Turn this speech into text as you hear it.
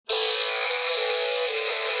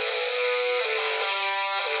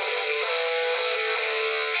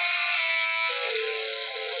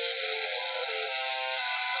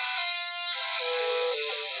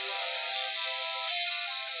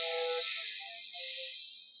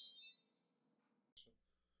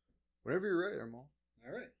Whenever you're ready, Armand.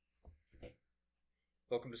 All right.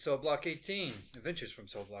 Welcome to Cell Block 18, Adventures from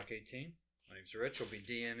Cell Block 18. My name's Rich. I'll be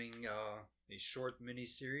DMing a short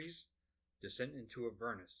mini-series, Descent into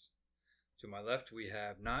Avernus. To my left, we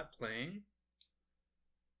have Not playing.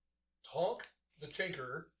 Tonk the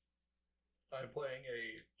Tinkerer. I'm playing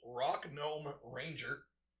a Rock Gnome Ranger.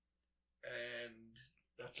 And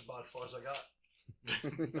that's about as far as I got.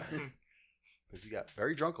 Because you got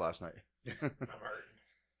very drunk last night. I'm hurting.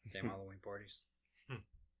 Damn Halloween parties. And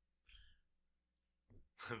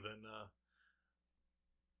then,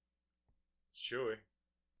 it's Chewy.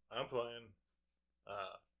 I'm playing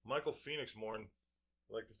Michael Phoenix Morn.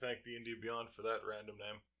 I'd like to thank D&D Beyond for that random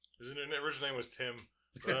name. His original name was Tim.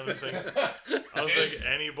 But I don't think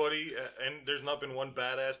anybody, and there's not been one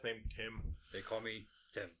badass named Tim. They call me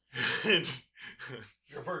Tim.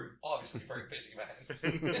 You're obviously very busy, man.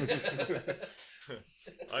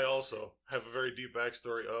 I also have a very deep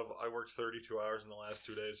backstory of I worked 32 hours in the last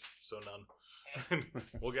 2 days, so none.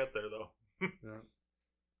 We'll get there, though. Yeah.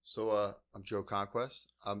 So, I'm Joe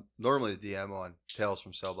Conquest. I'm normally the DM on Tales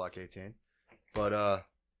from Cell Block 18. But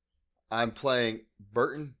I'm playing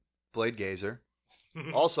Burton Blade Gazer.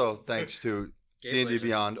 Also, thanks to D&D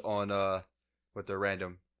Beyond on with their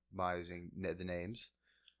randomizing the names.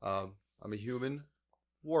 I'm a human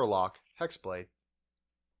warlock hexblade,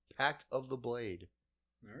 Pact of the Blade.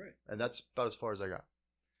 All right. And that's about as far as I got.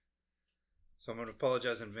 So I'm going to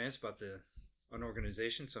apologize in advance about the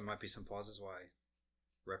unorganization, so there might be some pauses while I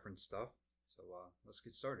reference stuff. So let's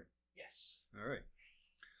get started. Yes. All right.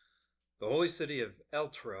 The holy city of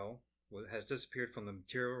Elturel has disappeared from the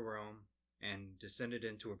material realm and descended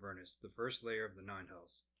into Avernus, the first layer of the Nine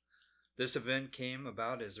Hells. This event came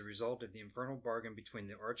about as a result of the infernal bargain between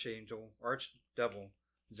the archdevil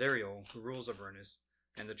Zariel, who rules Avernus,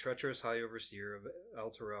 and the treacherous high overseer of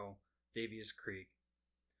Elturel, Davius Krieg.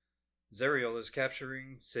 Zariel is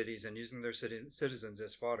capturing cities and using their citizens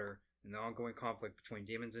as fodder in the ongoing conflict between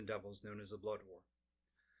demons and devils known as the Blood War.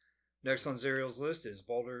 Next on Zariel's list is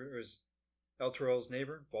Elturel's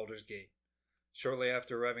neighbor, Baldur's Gate. Shortly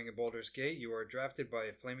after arriving at Baldur's Gate, you are drafted by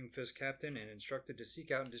a Flaming Fist captain and instructed to seek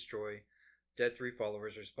out and destroy Dead Three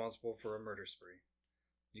followers responsible for a murder spree.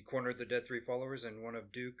 You cornered the Dead Three followers in one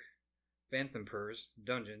of Duke Vanthempur's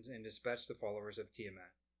dungeons and dispatched the followers of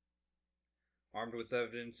Tiamat. Armed with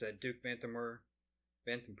evidence that Duke Vanthempur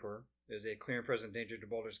is a clear and present danger to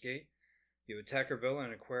Baldur's Gate, you attack her villa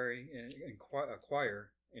and acquire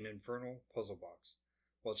an infernal puzzle box.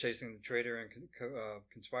 While chasing the traitor and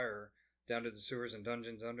conspirer down to the sewers and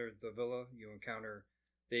dungeons under the villa, you encounter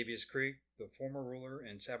Davius Krieg, the former ruler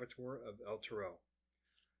and saboteur of Elturel.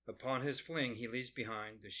 Upon his fleeing, he leaves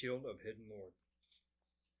behind the shield of Hidden Lord.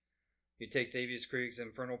 You take Davius Krieg's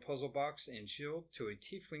infernal puzzle box and shield to a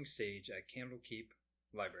tiefling sage at Candlekeep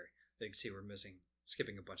Library. You can see we're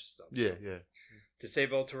skipping a bunch of stuff. Yeah. To save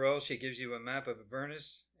Elturel, she gives you a map of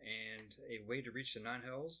Avernus and a way to reach the Nine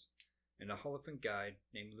Hells, and a Holophant guide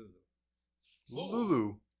named Lulu. Lulu.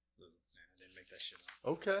 I didn't make that shit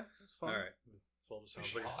up. Okay, that's fine. All right. It all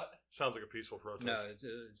sounds like a peaceful protest. No,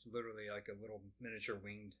 it's literally like a little miniature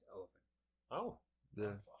winged elephant. Oh.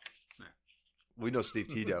 Yeah. We know Steve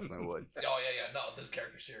T definitely would. Oh, yeah. No, this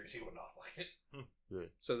character series, he would not like it. Yeah.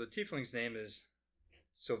 So the tiefling's name is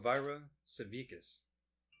Silvira Savicus.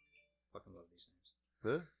 Fucking love these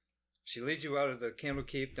names. Huh? She leads you out of the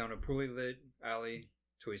Candlekeep down a poorly lit alley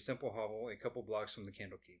to a simple hovel a couple blocks from the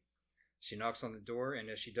Candlekeep. She knocks on the door, and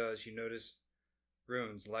as she does, you notice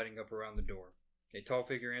runes lighting up around the door. A tall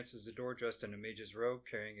figure answers the door dressed in a mage's robe,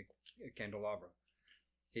 carrying a candelabra.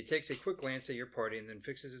 He takes a quick glance at your party and then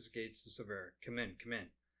fixes his gaze to Silvera. Come in.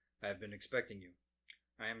 I have been expecting you.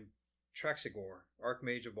 I am Traxigor,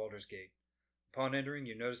 Archmage of Baldur's Gate. Upon entering,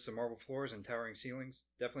 you notice the marble floors and towering ceilings,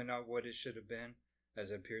 definitely not what it should have been,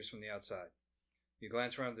 as it appears from the outside. You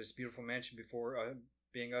glance around this beautiful mansion before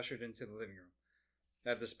being ushered into the living room. I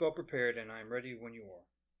have the spell prepared, and I am ready when you are.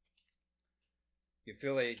 You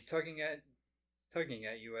feel a tugging at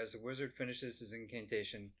you as the wizard finishes his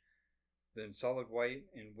incantation, then solid white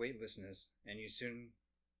and weightlessness, and as soon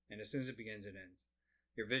as it begins, it ends.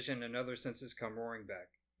 Your vision and other senses come roaring back.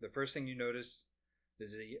 The first thing you notice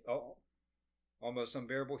is the almost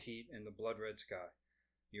unbearable heat and the blood-red sky.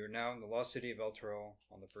 You are now in the lost city of Elturel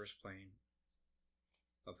on the first plane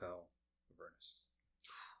of hell, Avernus.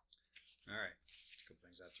 Alright, a couple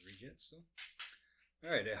things I have to read yet still.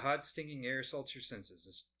 Alright, a hot, stinking air assaults your senses.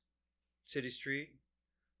 The city street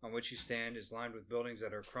on which you stand is lined with buildings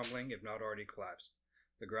that are crumbling, if not already collapsed.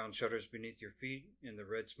 The ground shudders beneath your feet. In the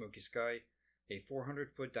red, smoky sky, a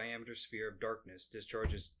 400-foot diameter sphere of darkness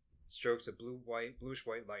discharges strokes of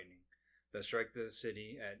bluish-white lightning. that strike the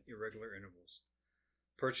city at irregular intervals.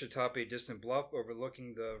 Perched atop a distant bluff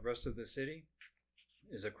overlooking the rest of the city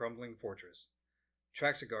is a crumbling fortress.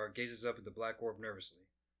 Traxagar gazes up at the black orb nervously,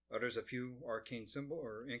 utters a few arcane symbol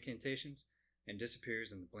or incantations, and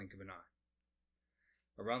disappears in the blink of an eye.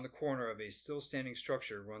 Around the corner of a still-standing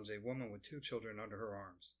structure runs a woman with 2 children under her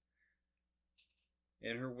arms.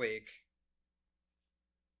 In her wake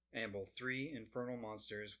amble 3 infernal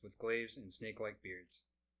monsters with glaives and snake-like beards.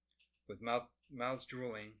 With mouths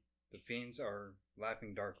drooling, the fiends are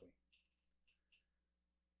laughing darkly.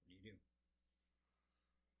 What do you do?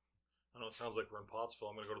 I know it sounds like we're in Pottsville.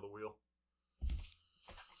 I'm gonna go to the wheel.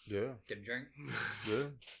 Yeah. Get a drink? Yeah.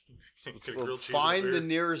 Get a Well, grilled cheese find and the a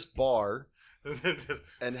nearest bar beer.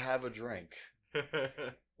 and have a drink.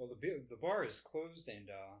 Well, the bar is closed and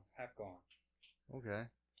half gone. Okay.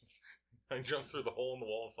 I jump through the hole in the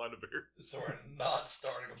wall and find a beer. So we're not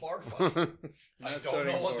starting a bar fight. I Not don't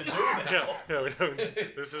starting know a what to do bar. now. Yeah, we don't.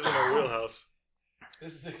 This isn't our wheelhouse.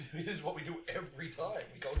 This is what we do every time.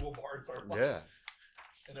 We go to a bar and start fighting. Yeah.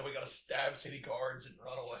 And then we gotta stab city guards and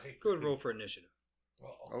run away. Go and roll for initiative.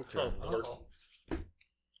 Uh-oh. Okay. Oh, Lord. Uh-oh.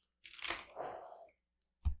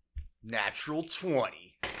 Natural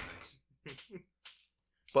 20.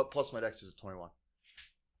 But plus my dex is a 21.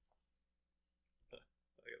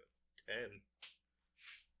 And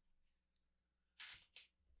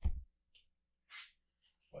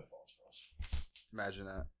My fault's for us. Imagine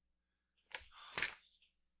that.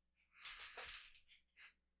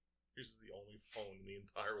 this is the only phone in the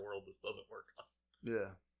entire world this doesn't work on. Yeah.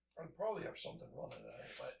 I'd probably have something running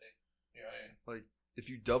but yeah, If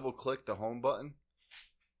you double click the home button,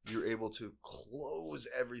 you're able to close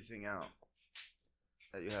everything out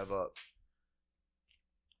that you have up.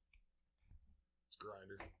 It's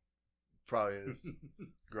Grinder. Probably is.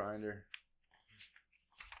 Grinder.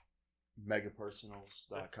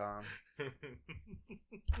 Megapersonals.com,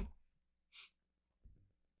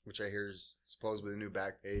 which I hear is supposedly the new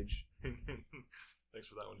back page. Thanks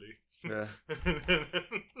for that one, D. Yeah.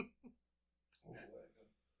 Ooh,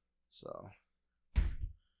 So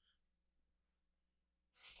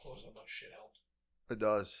closing up my shit helped. it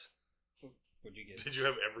does. What'd you get? Did you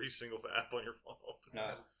have every single app on your phone open?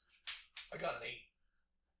 No. I got an 8.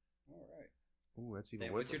 All right. Ooh, that's even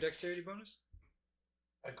And with what's your dexterity bonus?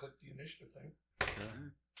 I clicked the initiative thing.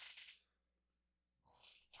 Yeah.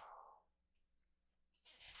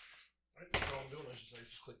 Right, that's all I'm doing. I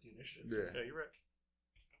just clicked the initiative. Yeah. Yeah, you're right.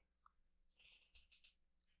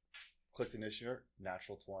 Clicked initiative.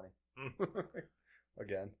 Natural 20. Hmm.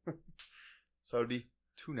 Again. So it would be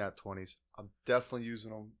 2 nat 20s. I'm definitely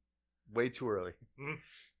using them way too early. Hmm.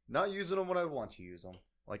 Not using them when I want to use them,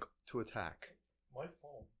 like to attack. My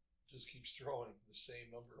phone just keeps throwing the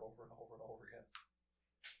same number over and over and over again.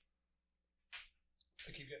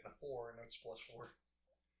 I keep getting a 4 and it's +4 for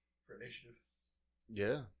initiative.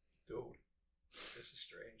 Yeah. Dude, this is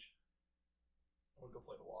strange. I'm gonna go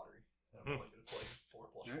play the lottery. I'm only gonna play 4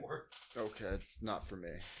 + 4. Okay, it's not for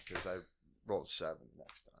me because I rolled 7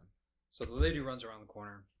 next time. So the lady runs around the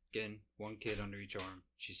corner. Again, one kid under each arm.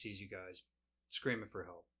 She sees you guys, screaming for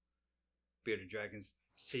help. Bearded dragons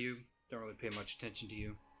see you, don't really pay much attention to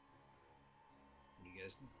you. What do you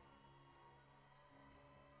guys do?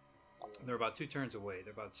 They're about 2 turns away.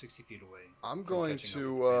 They're about 60 feet away. I'm going catching up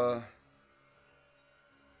to, with the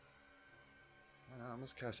family. I'm going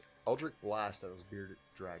to cast Eldritch Blast at those bearded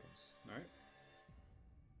dragons. Alright.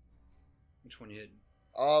 Which one you hit?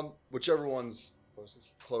 Whichever one's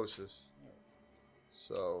closest.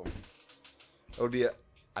 So, that would be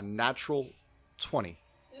a natural 20.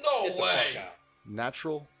 No Get the way! fuck out.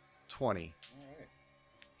 Natural 20. Alright.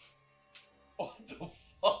 What the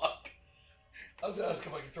fuck? I was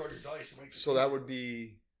asking if I could throw your dice and make So that would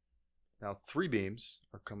be, now 3 beams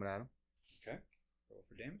are coming at him. Roll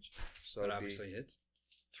for damage. So That it'd be obviously hits.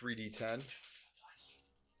 3d10.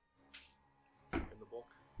 In the book.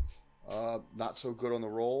 Not so good on the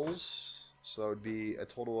rolls. So it would be a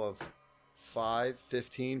total of 5,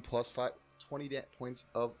 15 plus 5, 20 points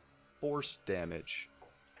of force damage.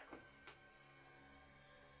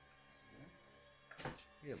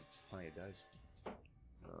 We have plenty of dice.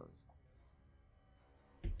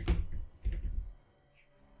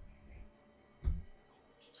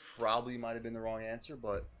 Probably might have been the wrong answer,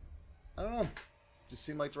 but I don't know. Just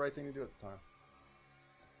seemed like the right thing to do at the time.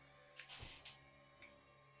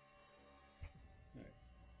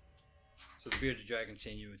 So the bearded dragon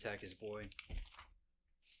seeing you attack his boy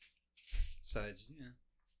decides, yeah,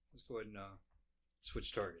 let's go ahead and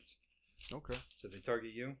switch targets. Okay. So they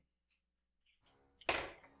target you.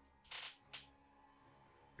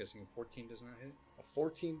 Guessing a 14 does not hit. A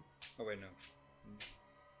 14. Oh wait, no.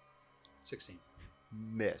 16.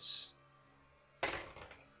 Miss.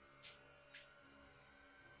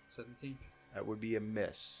 17. That would be a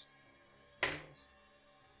miss. And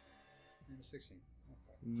a 16.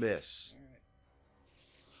 Okay. Miss. All right.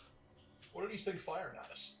 What are these things firing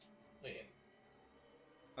at us? Man.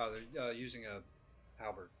 Oh, they're using a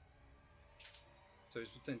halberd. So he's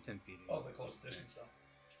within 10 feet. Oh, they close the distance now.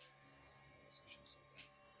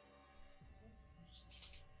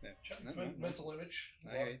 Yeah. Check No, no, no. mental image.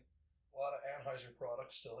 I hear you. A lot of Anheuser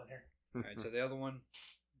products still in here. Alright, so the other one,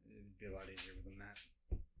 it'd be a lot easier with a map.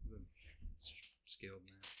 The skilled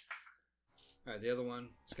map. Alright, the other one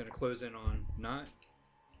is going to close in on Knot.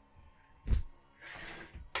 So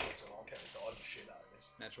I'll kind of dodge the shit out of this.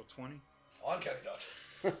 Natural 20. On kind of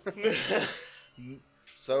dodge.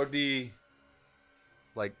 So that would be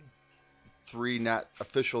like 3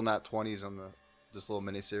 official nat 20s on this little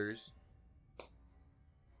mini series.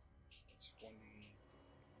 20.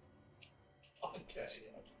 Okay.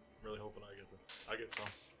 I'm really hoping I get some.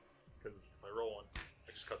 Because if I roll one,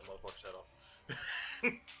 I just cut the motherfucker's head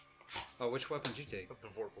off. Oh, which weapon did you take? The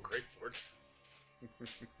Vorpal Greatsword.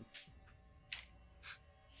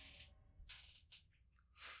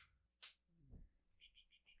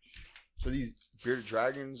 So these bearded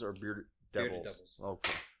dragons or bearded devils? Bearded devils.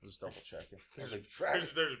 Okay, just double checking. I was like, There's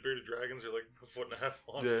bearded dragons, they're like a foot and a half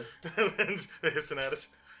long. yeah. And they're hissing at us.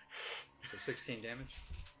 So 16 damage.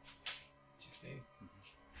 16.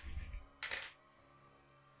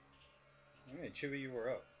 Alright, Chewie, you were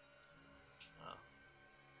up.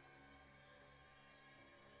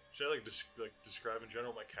 Should I describe in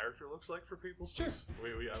general what my character looks like for people? Sure.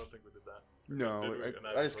 I don't think we did that. No, Did we? And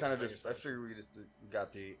I just kind of wasn't just, paying I figured we just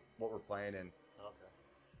got what we're playing and Okay.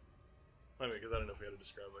 I mean, because I don't know if we had to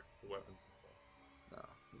describe like the weapons and stuff. no,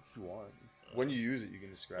 if you want. When you use it, you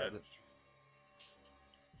can describe it.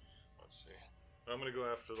 Let's see. I'm gonna go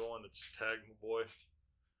after the one that's tagged my boy.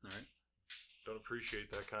 Alright. Don't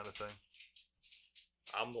appreciate that kind of thing.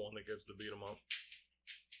 I'm the one that gets to beat him up.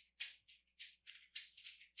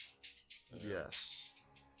 Yes.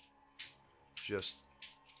 Just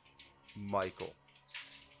Michael,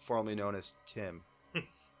 formerly known as Tim. The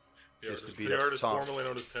Gets to artist, beat the up artist Tom. formerly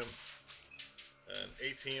known as Tim. And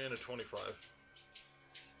 18 and a 25.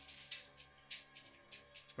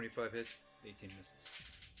 25 hits, 18 misses.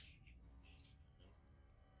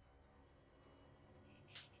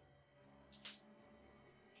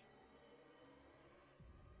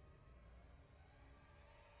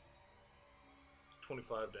 It's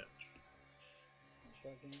 25 damage.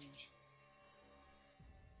 25 damage.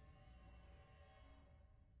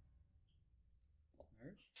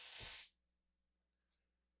 Alright.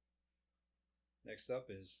 Next up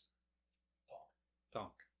is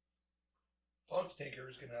Tonk. Tonk's Tinker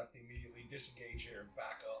is going to have to immediately disengage here and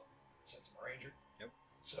back up since I'm a ranger. Yep.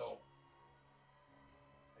 So,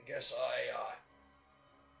 I guess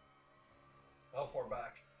how far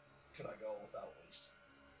back can I go without waste?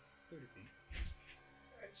 30 feet.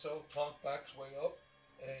 Alright, so Tonk backs way up,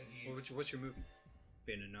 and he... Well, what's your movement?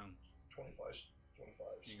 Being a gnome. 25s.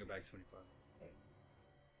 You can go back 25.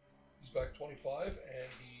 He's back 25, and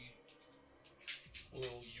he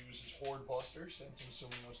will use his Horde Buster, since I'm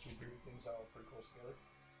assuming those two big things are pretty close together,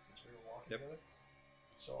 since we were walking Yep. together.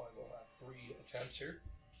 So I will have 3 attempts here.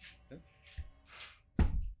 Yep.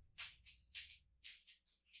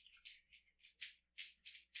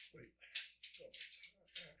 Wait.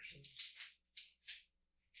 Actions.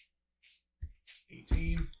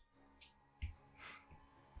 18.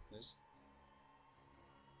 This.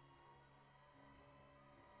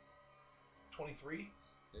 23.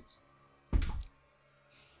 Hits.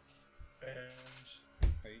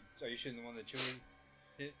 And Are you shooting the one that Chewie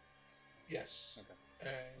hit? yes. Okay.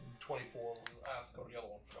 And 24. I have to go to the other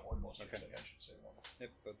one for the Horde Buster. Okay. So I should say one. Yep,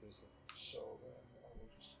 both those hit. So then I will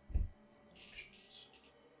just.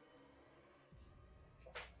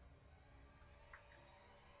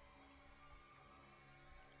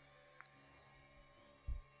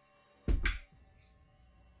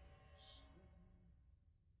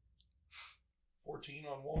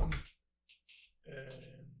 On one and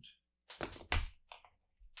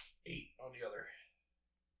 8 on the other.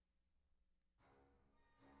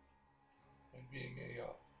 And being a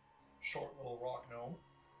short little rock gnome,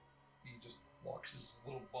 he just walks his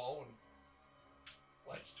little bow and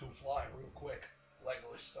lets 2 fly real quick,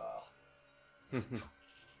 Legolas style. The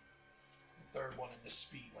third one in the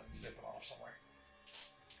speed when he's zipping off somewhere.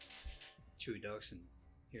 Chewie ducks and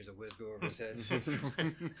here's a whiz go over his head.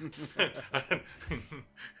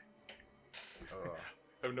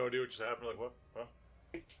 I have no idea what just happened. Like, what? Huh?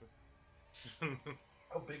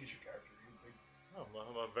 How big is your character? Are you big? Oh,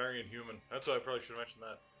 I'm a variant human. That's why I probably should have mentioned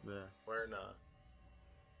that. Yeah. Wearing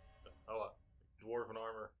dwarven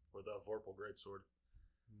armor with a Vorpal greatsword.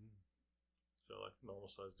 So like normal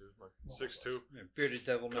size dude, like 6'2". Yeah, Bearded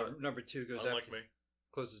Devil Got it. number 2 goes Unlike after, me.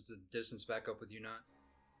 closes the distance back up with you not.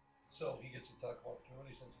 So he gets attack of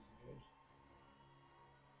opportunity since he's engaged.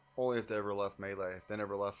 Only if they ever left melee. If they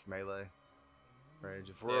never left melee range.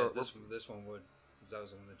 If Yeah, we're, this one would, because I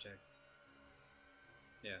was the one that checked.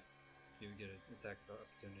 Yeah, you would get an attack of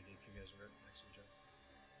opportunity if you guys were right next to each other,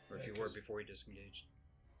 or if Yeah, you were 'cause- before you disengaged.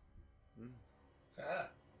 Yeah.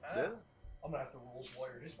 I'm gonna have to rules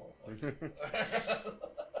lawyer this motherfucker.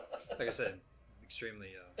 Like I said,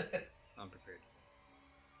 extremely unprepared.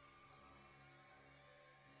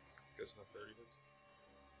 Guess not 30 hits.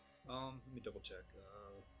 Let me double check.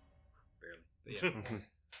 Barely, but yeah.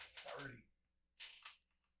 30.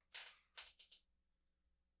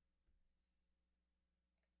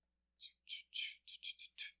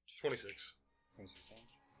 26. 26 damage.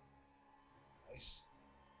 Nice.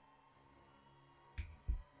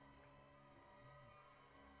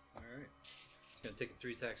 All right, it's gonna take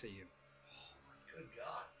 3 attacks at you. Good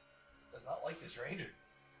God. Does not like this ranger.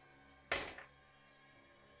 I'm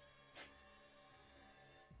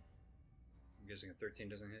guessing a 13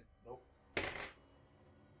 doesn't hit. Nope. Maybe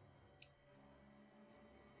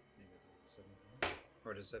it was a 17.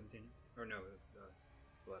 Or does 17 hit? Or no,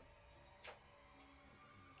 blood.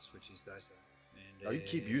 Switch these dice out. And Oh, you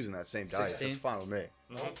keep using that same dice. 16? That's fine with me.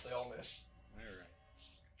 Nope, they all miss.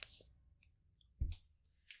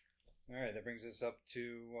 Alright, that brings us up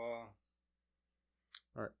to, All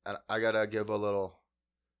right, and I gotta give a little.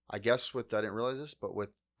 I guess with I didn't realize this, but with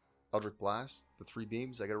Eldritch Blast, the 3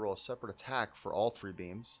 beams, I gotta roll a separate attack for all 3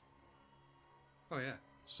 beams. oh yeah,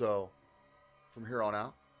 So from here on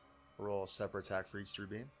out, we'll roll a separate attack for each 3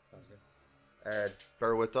 beam. sounds good. And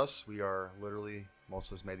bear with us. We are literally,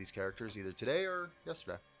 most of us made these characters either today or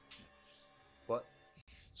yesterday. What?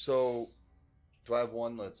 So, do I have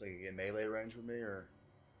one that's like in melee range with me, or?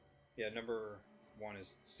 Yeah, number 1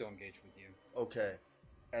 is still engaged with you. Okay.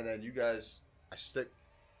 And then you guys,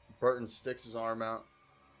 Burton sticks his arm out,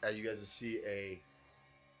 and you guys see a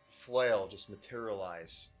flail just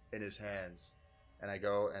materialize in his hands. And I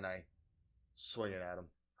go and I swing it at him.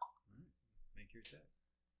 Make your attack.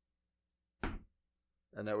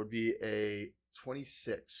 And that would be a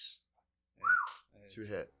 26 to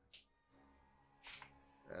hit.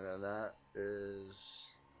 And then that is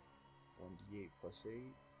 1d8 plus 8.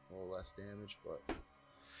 A little less damage, but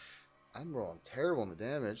I'm rolling terrible on the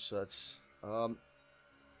damage, so that's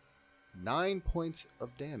 9 points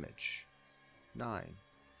of damage. 9.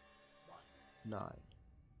 9.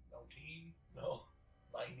 No team? No.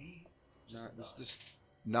 90? Just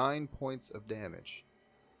 9 points of damage.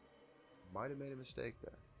 Might have made a mistake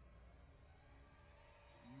there.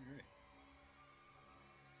 Alright.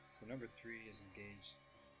 So number 3 is engaged.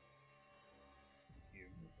 You.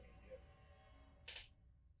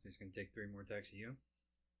 So he's gonna take 3 more attacks at you.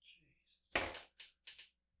 Jesus.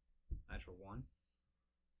 Natural 1.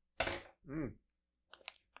 Mm.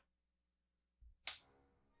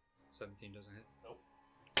 17 doesn't hit. Nope.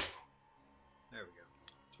 There we go.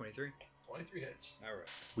 23. 23 hits. Alright.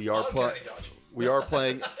 We are Uncanny dodge. we are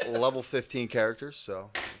playing level 15 characters, so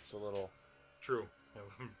it's a little. True. Yeah,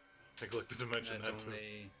 neglected to mention That's that too.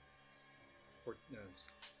 only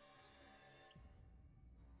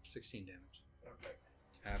 16 damage. Okay.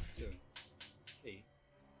 Half to 8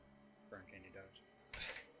 for Uncanny Dodge.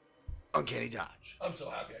 Uncanny dodge. I'm so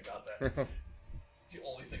happy I got that. It's the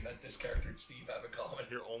only thing that this character and Steve have in common.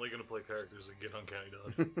 You're only gonna play characters that get uncanny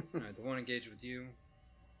dodge. Alright, the one engaged with you,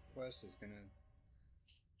 Wes, is gonna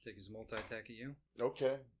take his multi attack at you.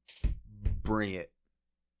 Okay. Bring it.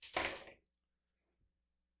 Yeah,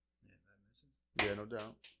 that misses. Yeah, no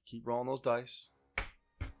doubt. Keep rolling those dice.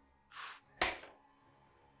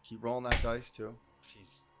 Keep rolling that dice too.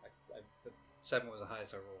 Jeez. The 7 was the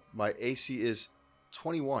highest I rolled. My AC is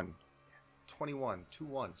 21. 21.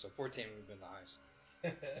 2-1. So 14 would have been the highest.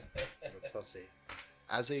 With plus 8.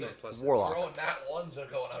 As a Plus warlock. Throwing that ones are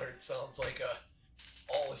going out. It sounds like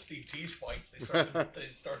all of Steve T's fights. They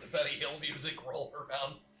start the Benny Hill music roll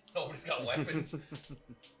around. Nobody's got weapons.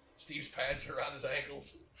 Steve's pants are around his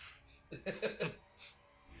ankles.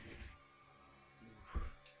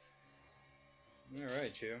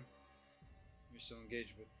 Alright, Chew. You're still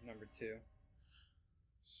engaged with number 2.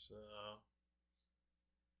 So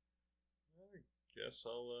I guess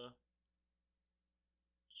I'll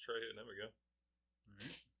just try hitting him again.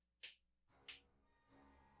 Alright.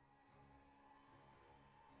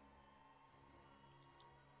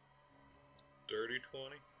 Dirty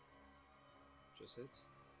 20. Just hits.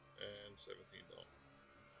 and 17 don't.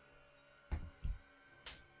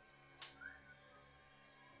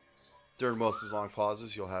 During most of these long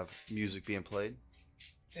pauses, you'll have music being played.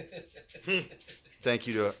 Thank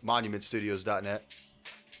you to monumentstudios.net.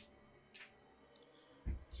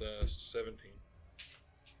 It's 17.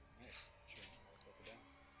 Nice. Sure, I'll flip it down.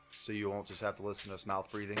 So you won't just have to listen to us mouth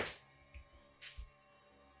breathing.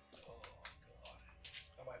 Oh god.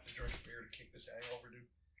 I might have to drink a beer to kick this hangover, dude.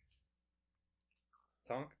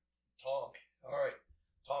 Tonk? Tonk. Alright.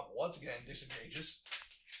 Tonk once again disengages.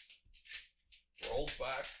 Rolls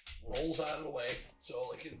back. Rolls out of the way. So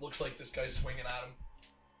like it looks like this guy's swinging at him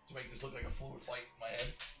to make this look like a fluid fight in my head.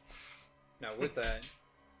 Now, with that,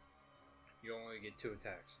 you only get 2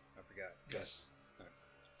 attacks. I forgot. Yes. Alright.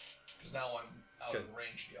 Because now I'm out of Good.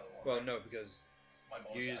 range the other one. Well, right? no, because My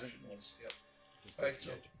bonus you're using- action was. Yep. it's Alright, so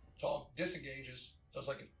disengage. Tonk disengages, does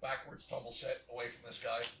like a backwards tumble set away from this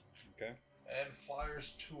guy, Okay. and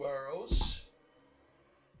fires 2 arrows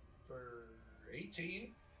for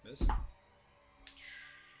 18. Miss.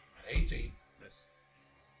 18. Miss.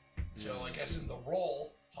 So I guess in the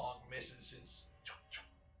roll, Tonk misses his.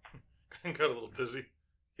 Got a little busy.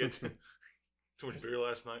 Had too much beer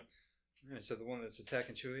last night. Alright, so the one that's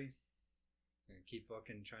attacking Chewie, gonna keep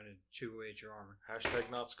fucking trying to chew away at your armor. Hashtag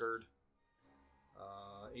not scared.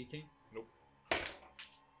 18? Nope. No.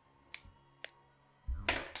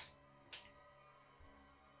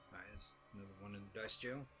 Alright, that's another one in the dice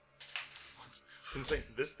jail. It's insane.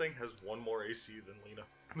 This thing has one more AC than Lena.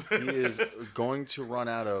 He is going to run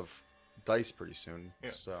out of dice pretty soon.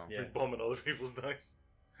 Yeah. So, Yeah. Bumming other people's dice.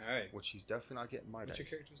 Alright. which he's definitely not getting my What's dice. your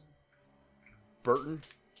character's name? Burton,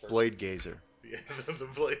 Blade Gazer. Yeah, the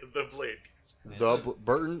blade.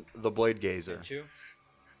 Burton, the Blade Gazer. And Chew?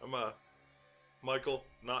 I'm Michael,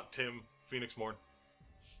 not Tim, Phoenix Morn.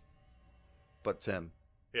 But Tim.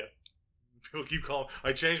 People keep calling.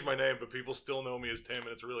 I changed my name, but people still know me as Tim, and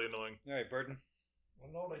it's really annoying. Alright, Burden.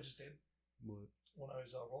 Well, know what I just did when I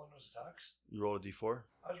was rolling those attacks? You roll a d4,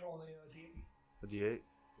 I was rolling a D8. a d8.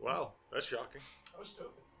 Wow, that's shocking. I was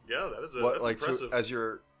stupid. Yeah, that is What, that's like impressive. as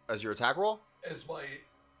your attack roll? As my.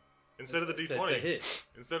 Instead of the To D20, hit.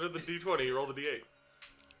 instead of the D20, you rolled a D8.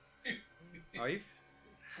 Are you?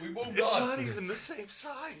 We moved It's on. not even the same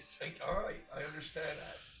size. Alright, I understand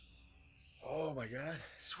that. Oh my god.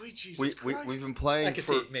 Sweet Jesus We've Christ. been playing I could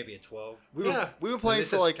for see maybe a 12. we've Yeah. been playing This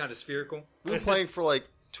for is like kind of spherical. we've been playing for like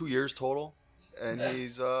 2 years total, and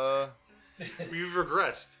he's You've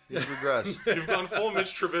regressed. regressed. You've gone full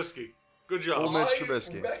Mitch Trubisky. Good job. Full Mitch I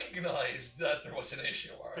Trubisky. recognized that there was an issue,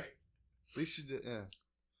 alright? At least you did, yeah.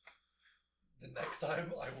 The next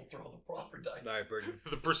time I will throw the proper dice. Alright, Burden.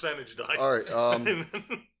 The percentage die. All right.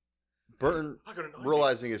 Burton, I got a 90.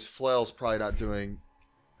 realizing his flail's probably not doing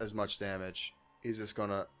as much damage, he's just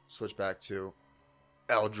gonna switch back to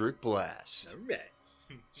Eldritch Blast. Alright.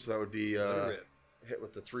 So that would be Let it rip. hit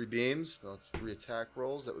with the 3 beams. That's 3 attack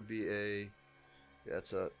rolls. That would be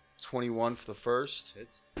that's a 21 for the first.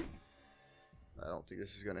 Hits. I don't think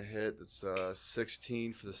this is gonna hit. It's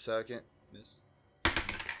 16 for the second, Miss.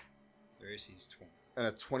 Their AC is 20. and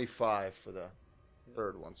a 25 for the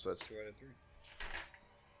third one. So that's 2 out of 3.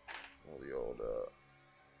 all the old.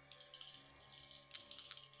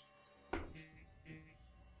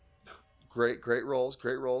 Great rolls.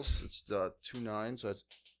 It's 2 9s, so that's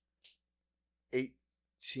 18,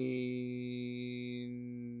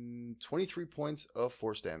 23 points of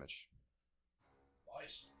force damage.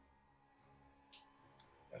 Nice.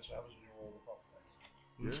 That's what happens when you roll the proper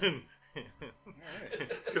dice.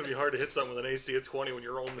 Alright. It's gonna be hard to hit something with an AC of 20 when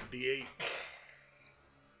you're rolling the D8.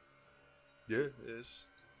 Yeah, it is.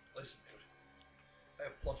 Listen, dude. I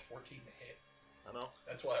have plus 14 to hit. I know.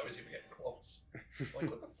 That's why I was even getting close. Like,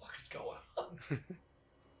 what the fuck is going on? So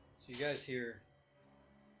you guys hear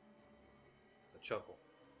a chuckle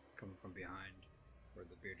coming from behind where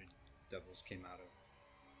the bearded devils came out of.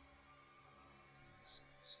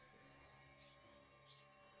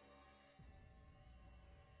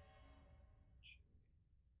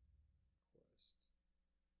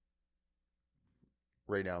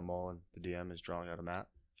 Right now, Mullen, the DM, is drawing out a map,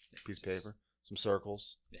 piece of paper, some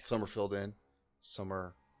circles. Yeah. Some are filled in, some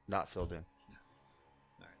are not filled in.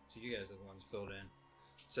 Alright, so you guys are the ones filled in.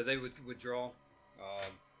 So they would withdraw.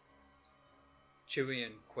 Chewie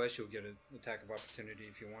and Quest, you'll get an attack of opportunity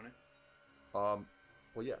if you want it. Well,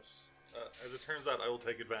 yes. As it turns out, I will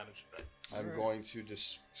take advantage of that. I'm Alright. going to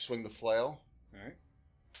just swing the flail Alright.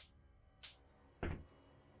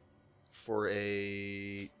 for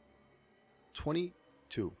a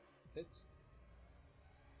 22. Hits.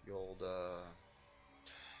 The old,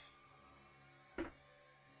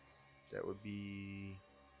 that would be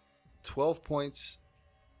 12 points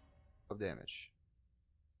of damage.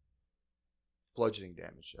 Bludgeoning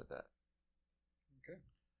damage at that. Okay.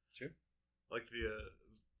 Two. Like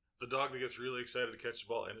the dog that gets really excited to catch the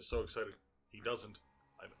ball and is so excited he doesn't.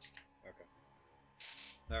 I missed. Okay.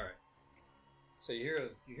 All right. So you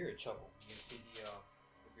hear a chuckle. You can see the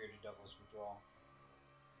bearded devils withdraw,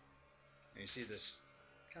 and you see this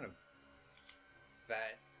kind of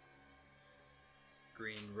fat,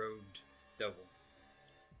 green-robed devil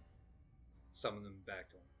summon them back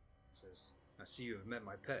to him. He says, "I see you have met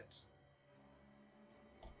my pets.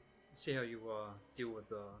 Let's see how you deal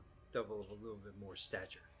with a devil of a little bit more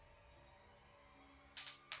stature."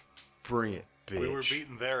 Bring it, bitch. We were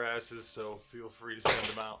beating their asses, so feel free to send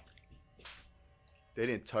them out. They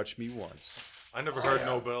didn't touch me once. I never Oh, heard yeah.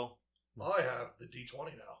 no bell. I have the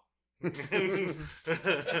D20 now. And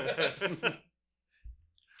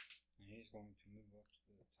he's going to move up to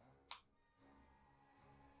the top.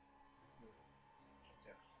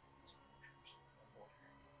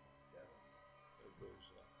 There goes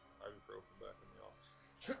ibuprofen back in the office.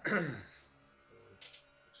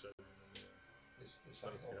 Excited in the,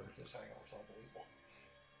 This hangover's unbelievable.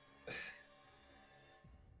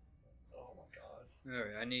 Oh my god.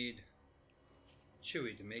 Alright, I need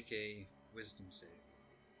Chewie to make a wisdom save.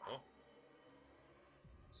 Oh.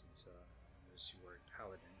 Since notice you were a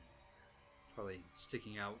paladin, probably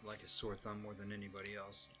sticking out like a sore thumb more than anybody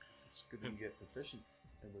else. It's good that you get proficient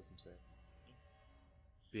in wisdom save.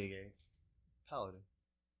 Being a paladin.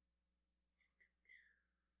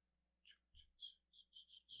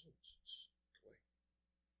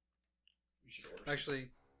 We should order. Actually,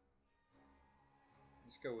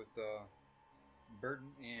 let's go with Burton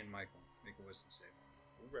and Michael. Make a wisdom save.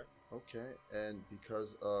 Okay. Okay, and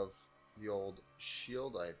because of the old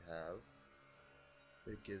shield I have,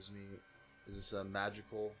 it gives me. Is this a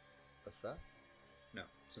magical effect? No,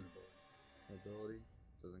 it's an ability. Ability?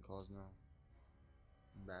 Doesn't cause no.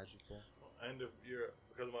 Magical. And if you're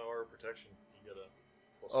because of my aura of protection, you get a.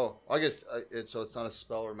 Oh, I get it. So it's not a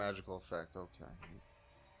spell or magical effect. Okay.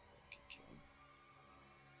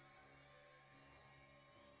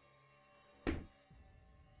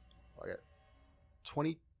 I got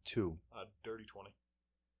 22. Dirty 20.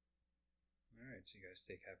 Alright, so you guys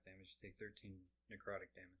take half damage. You take 13 necrotic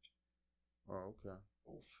damage. Oh, okay.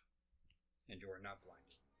 Oof. And you are not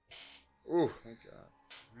blinded. Ooh, thank God.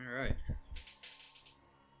 Alright.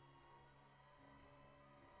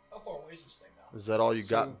 How far away is this thing now? Is that all you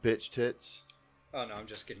got, So- bitch tits? Oh no, I'm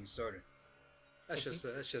just getting started. That's just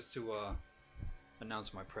to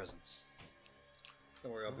announce my presence.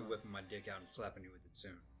 Don't worry, I'll be whipping my dick out and slapping you with it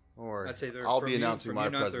soon. Don't worry. I'd say they're I'll from be you- announcing from my you,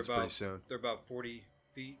 not- they're presence pretty about- soon. They're about 40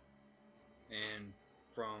 feet, and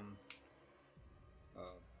from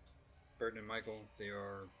Burton and Michael, they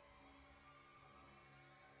are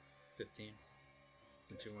 15.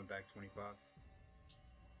 Since you went back 25.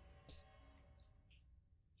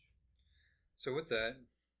 So with that,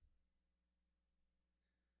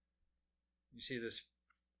 you see this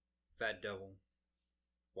fat devil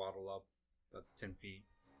waddle up about 10 feet.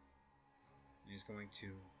 And he's going to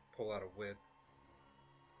pull out a whip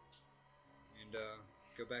and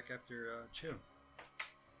go back after Chew.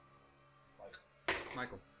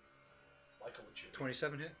 Michael. Michael with you.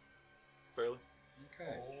 27 hit? Barely.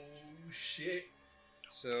 Okay. Oh shit.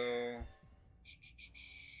 So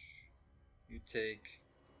you take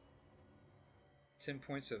 10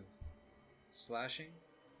 points of slashing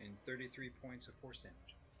and 33 points of force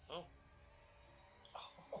damage. Oh.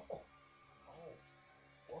 Oh.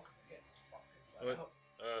 Welcome again. What?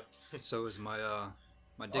 So is my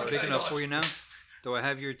dick Okay, big enough dodge. for you now? Do I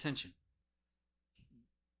have your attention?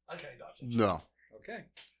 Okay, dodge it. No. Okay.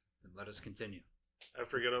 Then let us continue.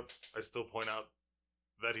 After I get up, I still point out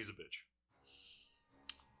that he's a bitch.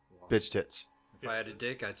 Well, Bitch tits. If I had a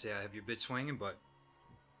dick, I'd say I have your bit swinging, but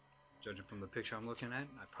judging from the picture I'm looking at,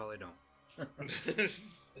 I probably don't.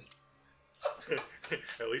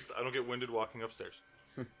 At least I don't get winded walking upstairs.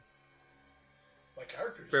 My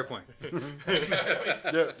character. Fair point.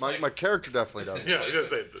 Yeah, my character definitely does. Yeah, I was gonna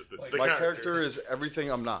say the My character is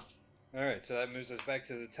everything I'm not. Alright, so that moves us back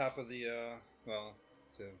to the top of the,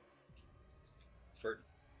 to Burton.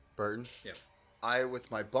 Burton. Yep. I,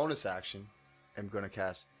 with my bonus action, am going to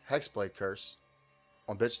cast Hexblade Curse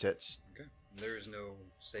on bitch tits. Okay. There is no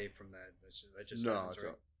save from that. That just No, happens, it's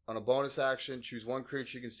right? on a bonus action, choose one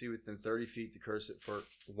creature you can see within 30 feet to curse it for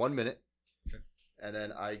 1 minute. Okay. And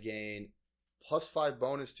then I gain +5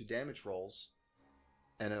 bonus to damage rolls.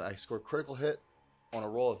 And then I score critical hit on a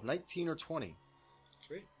roll of 19 or 20.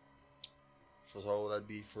 Sweet. So that'd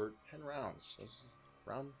be for 10 rounds. So it's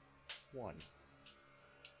round 1.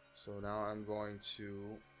 So now I'm going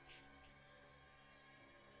to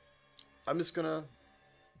I'm just gonna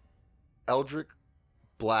Eldritch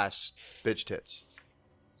Blast bitch tits.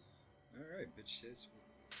 Alright, bitch tits.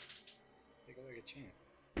 Take a look at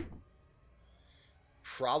champ.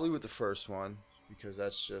 Probably with the first one because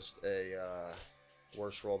that's just a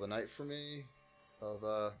worst roll of the night for me.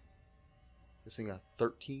 Of this thing a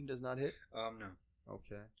 13 does not hit. No.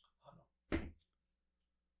 Okay.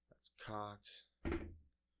 That's cocked.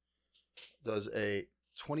 Does a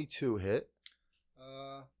 22 hit?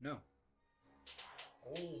 No.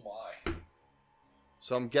 Oh my.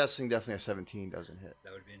 So I'm guessing definitely a 17 doesn't hit.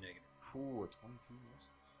 That would be a negative. Ooh, a 22 misses.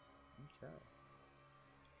 Okay.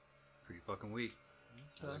 Pretty fucking weak.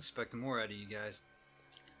 I was Okay. expecting more out of you guys.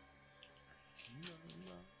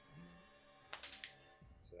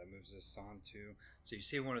 So that moves us on to. So you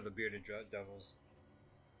see one of the bearded devils,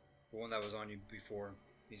 the one that was on you before.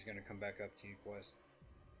 He's gonna come back up to you, Quest.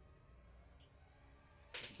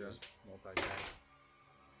 Okay. Multi-tag.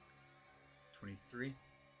 23,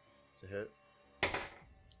 It's a hit.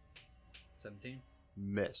 17,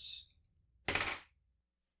 Miss. and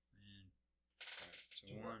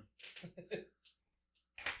so 1.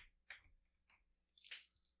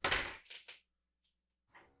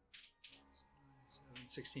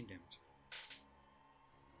 16 damage.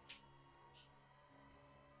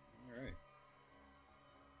 Alright.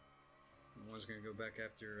 One's gonna go back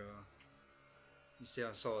after, you see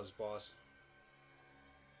I saw his boss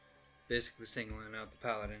basically singling out the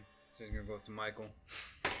paladin. So he's gonna go up to Michael.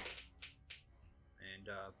 And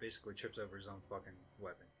basically trips over his own fucking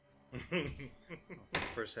weapon.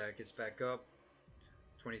 First attack gets back up.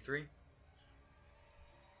 23.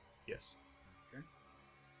 Yes.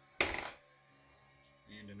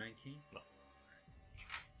 And a 19? No.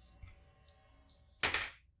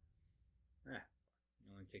 You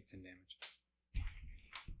only take 10 damage.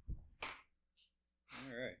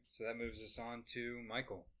 Alright, so that moves us on to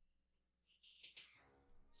Michael.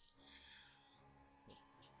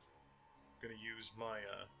 Gonna use my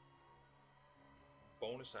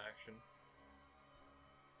bonus action.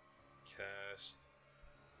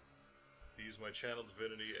 Use my channel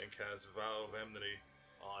divinity and cast Vow of Enmity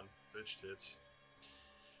on bitch tits.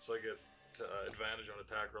 So I get advantage on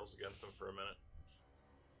attack rolls against them for a minute.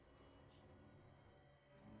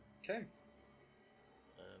 Okay.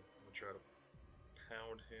 And I'm gonna try to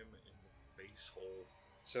pound him in the face hole.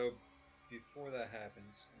 So, before that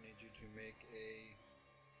happens, I need you to make a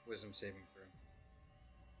wisdom saving throw.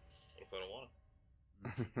 What if I don't want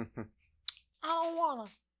it? I don't wanna.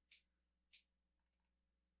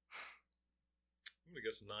 I'm gonna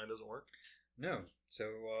guess 9 doesn't work. No. So,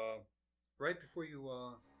 right before you,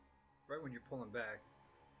 right when you're pulling back,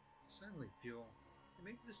 you suddenly feel, hey,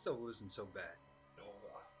 maybe this devil isn't so bad. No,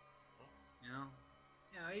 You know?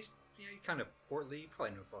 Yeah, he's kind of portly,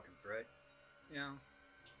 probably no fucking threat. You know?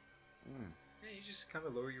 Yeah, you just kind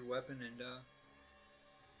of lower your weapon and,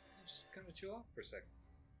 you just kind of chill off for a second.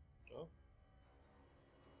 Oh.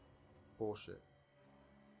 Bullshit.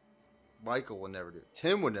 Michael would never do it.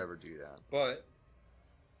 Tim would never do that. But,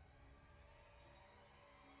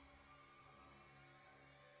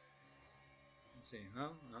 let's see,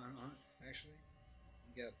 actually,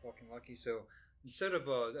 you got fucking lucky. So, instead of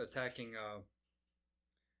attacking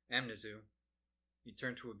Amnezu, you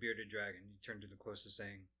turn to a bearded dragon. You turn to the closest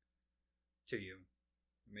thing to you.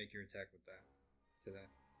 Make your attack with that. To that.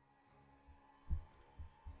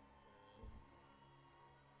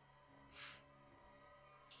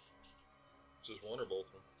 Just one or both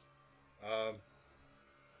of them?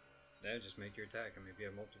 Yeah, just make your attack. I mean, if you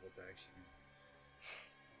have multiple attacks, you can.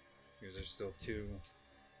 Because there's still 2.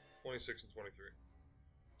 26 and 23.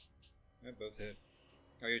 Yeah, both hit.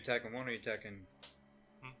 Are you attacking one or are you attacking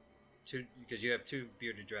 2? Because you have 2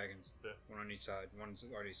 bearded dragons. Yeah. One on each side. One's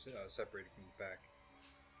already separated from the pack.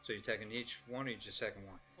 So you're attacking each one or you just second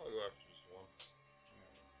one? I'll go after just one.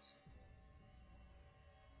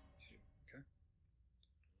 Okay.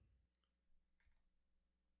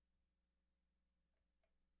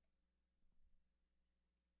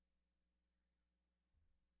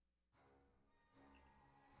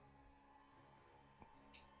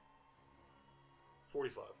 $45.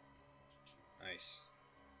 Nice.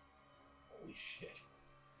 holy shit.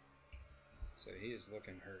 So he is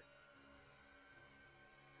looking hurt.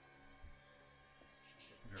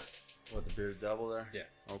 What, the bearded devil there? Yeah.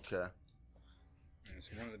 Okay. Yeah,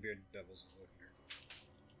 so one of the bearded devils is looking hurt.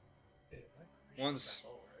 Yeah, I'm pretty sure One's- that's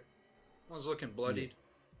all right. One's looking bloodied.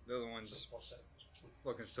 The other one's So plus 7.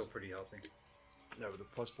 looking still pretty healthy. No, but the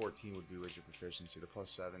plus 14 would be with your proficiency. The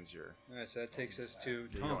plus 7's your. Alright, so that takes us to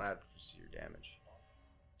You don't Tonk. add proficiency to your damage.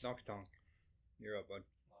 Donkey Tonk. You're up, bud.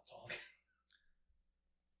 Not Tonk.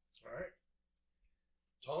 Alright.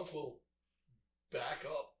 Tonk will back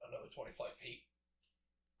up another 25 feet.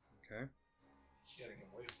 Okay. Getting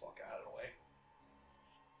him way the fuck out of the way.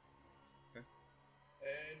 Okay.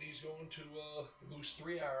 And he's going to loose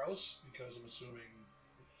 3 arrows, because I'm assuming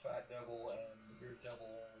the Fat Devil and the Beard Devil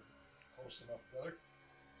are close enough together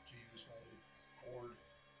to use my cord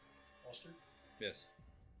mustard. Yes.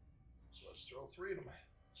 So let's throw 3 of them.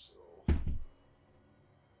 So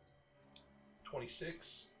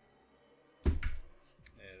 26, Yeah,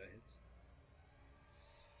 that hits.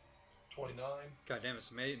 29, God damn,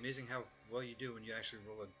 it's amazing how well you do when you actually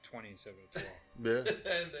roll a 20 instead of a 12. Yeah.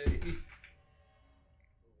 and a 11, 14.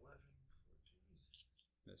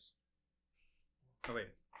 Yes. Oh, wait.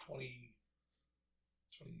 20,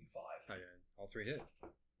 25. Oh, yeah. All 3 hit.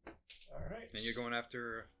 Alright. And you're going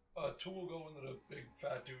after. 2 will go into the big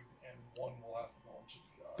fat dude, and 1 will have to go into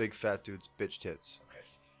the. Big fat dude's bitch tits. Okay.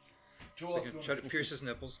 2 So will you're have going to to go try to pierce his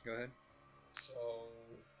nipples. Go ahead. So.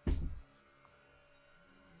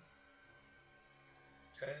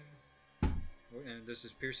 10. Oh, and this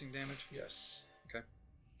is piercing damage? Yes. Okay.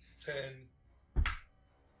 10.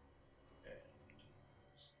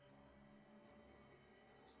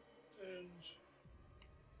 And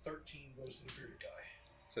 13 goes to the bearded guy.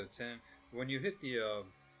 So 10. When you hit the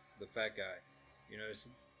fat guy, you notice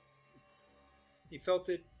he felt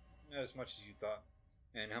it not as much as you thought.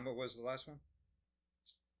 And how much was the last one?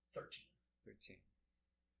 13. 13.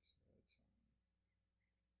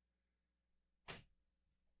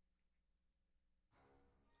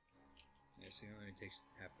 Yeah, so he only takes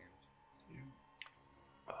half damage. You.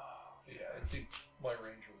 Yeah, I think my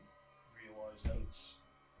ranger would realize that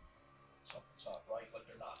something's not right. Like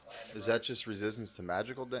they're not landing. Is right. that just resistance to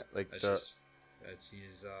magical like That's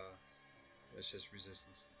just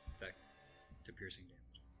resistance to piercing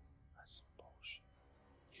damage. That's bullshit.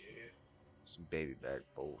 Yeah. Some baby back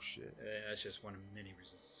bullshit. That's just one of many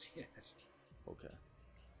resistances. Yes. Okay.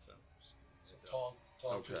 So Tom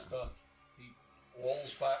Okay. just he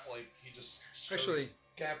rolls back like he just Actually,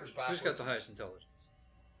 scampers back. who's got the highest intelligence?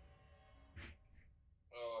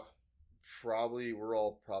 Probably we're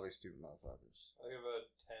all probably stupid motherfuckers. I give a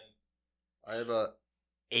 10. I have a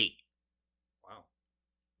 8 Wow.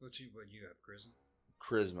 What you have, charisma?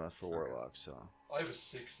 charisma for Okay. warlock. So I have a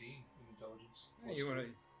 16 in intelligence. Yeah, you want to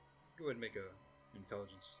go ahead and make a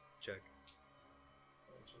intelligence check.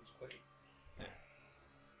 So it's quick. Yeah.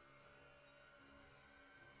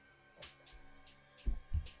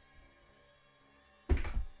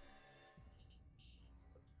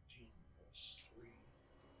 +3.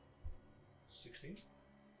 16.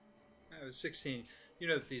 It was 16. You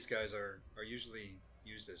know that these guys are usually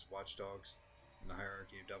used as watchdogs in the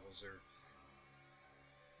hierarchy of devils. They're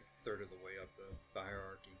a third of the way up the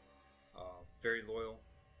hierarchy. Very loyal,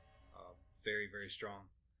 very, very strong,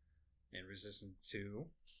 and resistant to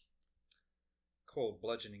cold,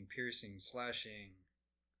 bludgeoning, piercing, slashing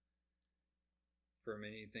from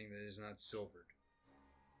anything that is not silvered.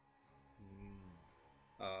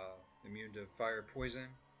 Immune to fire, poison,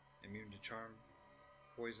 immune to charm,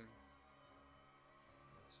 poison.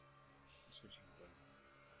 That's what you can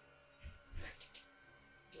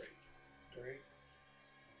do. Great.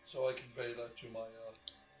 So I convey that to my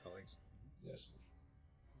Colleagues. yes.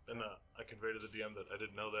 And I conveyed to the DM that I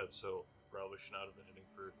didn't know that, so probably should not have been hitting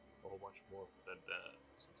for a whole bunch more than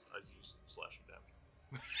since I used slashing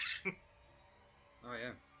damage. Oh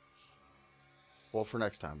yeah. well, for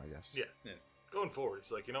next time, I guess. Yeah. Going forward,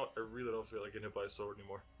 it's like, you know what? I really don't feel like getting hit by a sword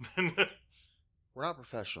anymore. We're not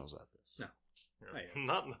professionals at this. No. Yeah.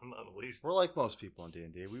 Not in the least. We're like most people in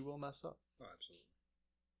D&D. We will mess up. Oh, absolutely.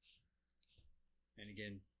 And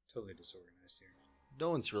again, totally disorganized here. No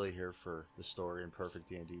one's really here for the story and perfect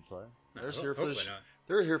D&D play. No, They're just here for hopefully not.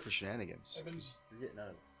 They're here for shenanigans. I've been You're getting out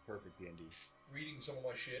of perfect D&D. reading some of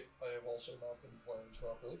my shit. I have also not been playing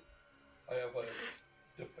properly. I have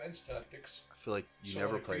defense tactics. I feel like you so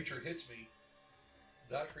never when a played. creature hits me,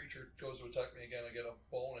 that creature goes to attack me again. I get a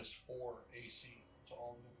bonus 4 AC to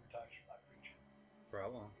all new attacks from that creature. For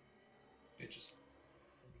how long? It just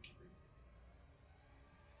let me keep reading.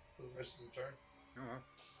 For the rest of the turn. Oh, wow.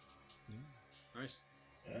 Nice.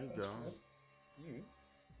 There you that's go. cool. Mm.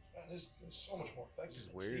 Man, there's so much more effective This is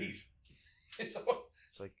than weird. Steve.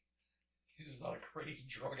 It's like He's not a crazy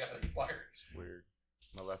drug addict fire. it's weird.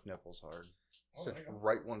 My left nipple's hard. Oh, So- there you go.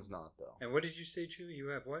 Right one's not though. And what did you say, Chewie? You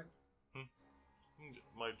have what?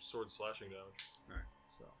 My sword slashing damage.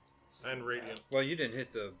 So And radiant. Well, you didn't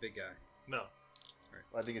hit the big guy. No.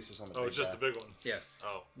 I think it's just on the. Oh, big it's just guy. the big one. Yeah.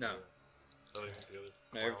 Oh. No. Yeah. I think it's the other.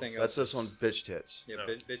 No, everything That's else. this one, bitch tits. Yeah, No.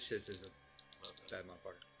 bitch hits is a Okay. bad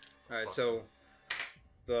motherfucker. Alright, so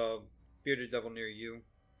the bearded devil near you,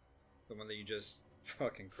 the one that you just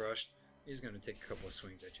fucking crushed, He's going to take a couple of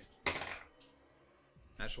swings at you.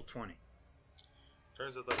 Natural 20.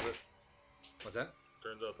 Turns out that hit. What's that?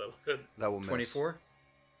 Turns out that hit. That will miss. 24?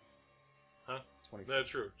 Huh? 24. Yeah,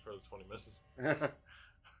 true. Try the 20 misses.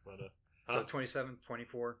 But, So huh? 27,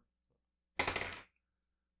 24,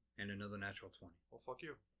 and another natural 20. Well, fuck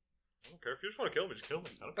you. I don't care. If you just want to kill me, just kill me.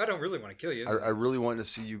 I don't really want to kill you. I really wanted to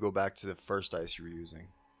see you go back to the first dice you were using.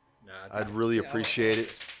 Nah, I'd really appreciate it.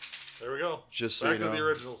 There we go. Just so Back you to know, the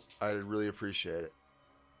originals. I'd really appreciate it.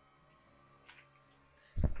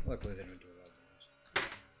 Luckily, they don't do a lot of damage.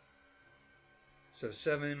 So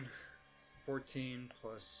 7, 14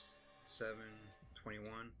 plus 7, 21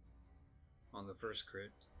 on the first crit.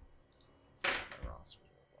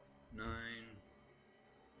 9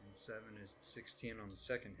 and 7 is 16 on the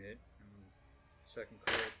second hit. And on the second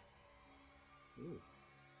crit. Ooh.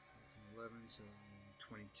 11, so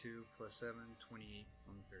 22 plus 7, 28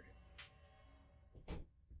 on the third hit.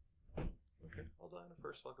 Okay, I'll die in the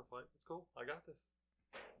first fucking fight. It's cool. I got this.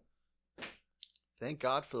 Thank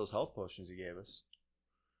God for those health potions you gave us.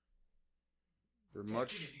 They're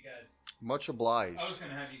much You guys, much obliged. I was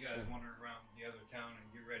gonna have you guys wander around the other town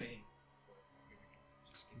and get ready.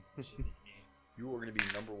 Just get shit in the game. You are going to be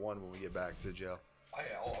number one when we get back to jail. I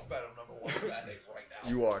bet I'm number one Band-Aid right now.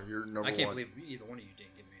 You are. You're number I can't one. believe either one of you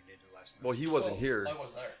didn't get mandated last night. Well, he wasn't here, I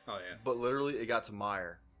wasn't there. Oh yeah. but literally it got to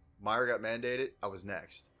Meyer. Meyer got mandated. I was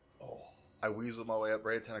next. Oh. I weaseled my way up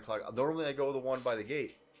right at 10 o'clock. Normally I go the one by the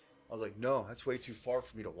gate. I was like, no, that's way too far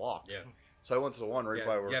for me to walk. Yeah. So I went to the one right Yeah,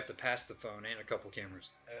 by where. you have to pass the phone and a couple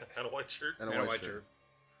cameras And a white shirt. and and a white shirt.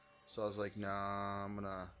 So I was like, nah, I'm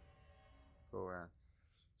gonna go around.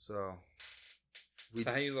 So we So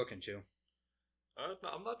how you looking, Chew? No,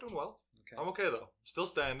 I'm not doing well. Okay. I'm okay though. Still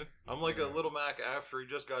standing. I'm like a little Mac after he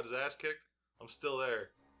just got his ass kicked. I'm still there,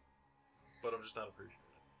 but I'm just not appreciating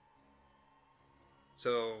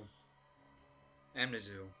So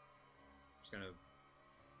Amnezu is gonna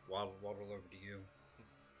waddle over to you it.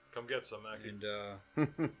 Come get some, Mackie. and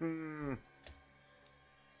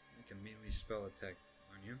make a melee spell attack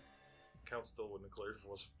on you. Count still wouldn't have cleared if it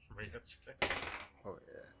wasn't for me yesterday. oh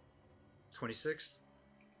yeah. 26.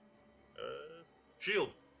 Shield.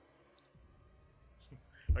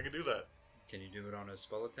 I can do that. Can you do it on a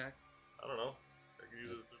spell attack? I don't know. I can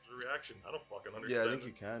use it as a reaction. I don't fucking understand. Yeah, I think it.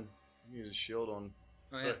 you can. You can use a shield on.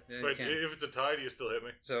 Oh yeah, yeah Wait, you can. if it's a tie, do you still hit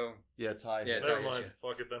me? So Yeah, tie. Yeah, hits. Never tie. mind.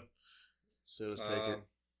 Fuck it then. So let's take it.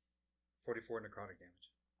 44 necrotic damage.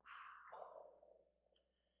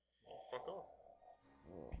 Fuck off.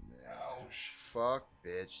 Oh man. Ouch. Fuck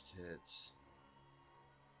bitch tits.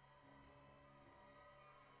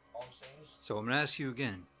 All I'm saying is, So I'm gonna ask you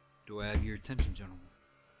again. Do I have your attention, gentlemen?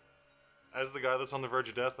 As the guy that's on the verge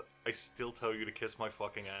of death, I still tell you to kiss my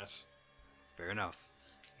fucking ass. Fair enough.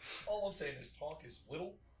 all I'm saying is Tonk is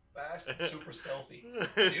little, fast, and super stealthy.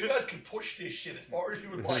 So you guys can push this shit as far as you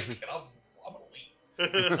would like, and I'm gonna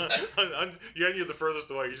leave. You're the furthest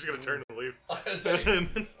away. You're just gonna turn and leave. I'm gonna say,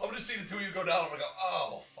 I'm gonna see the two of you go down. I'm gonna go,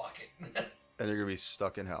 oh fuck it. And you're gonna be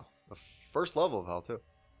stuck in hell. The first level of hell too.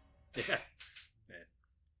 Yeah.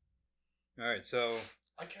 Alright, so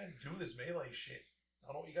I can't do this melee shit. I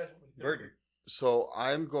don't know what you guys want me to do. Burton. So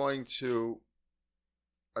I'm going to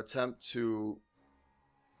attempt to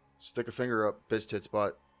stick a finger up bitch tits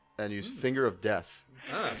butt and use finger of death.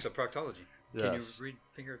 So proctology. Yes. Can you read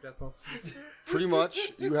Finger of Death, Paul? Pretty much,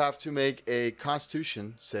 you have to make a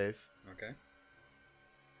Constitution save. Okay.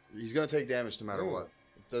 He's gonna take damage no matter Ooh. what.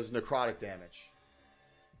 It does necrotic damage.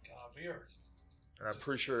 God, weird. And I'm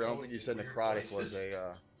pretty sure. I don't think you said necrotic was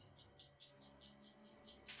a.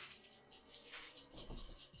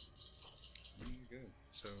 Good.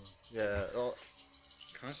 So Yeah. Oh,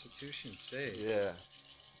 Constitution save. yeah.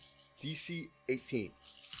 DC 18.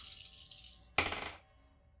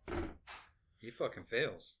 He fucking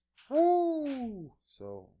fails. Woo!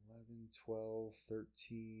 So 11, 12,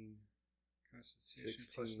 13, Constitution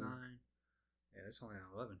plus 16. 9. Yeah, that's only an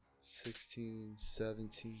 11. 16, 17,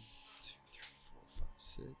 2, 3, 4, 5,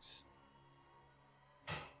 6.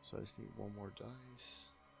 So I just need one more dice.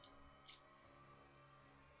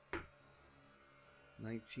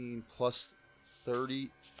 19 plus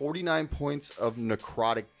 30, 49 points of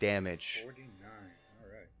necrotic damage. 49.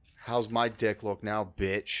 Alright. How's my dick look now,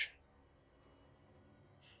 bitch?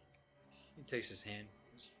 He takes his hand.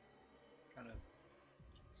 It's kind of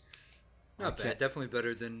I not bad. can't- Definitely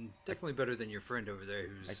better than your friend over there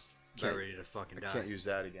who's can't- about ready to fucking I die. can't use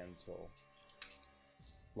that again until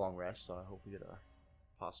long rest, so I hope we get a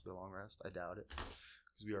possibly a long rest. I doubt it.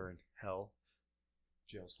 Because we are in hell.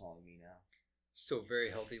 Jail's calling me now. Still very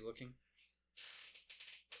healthy looking.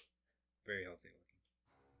 Very healthy looking.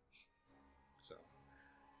 So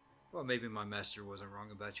Well, maybe my master wasn't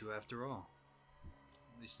wrong about you after all.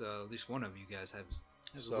 At least one of you guys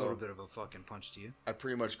has a little bit of a fucking punch to you. I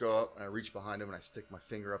pretty much go up and I reach behind him and I stick my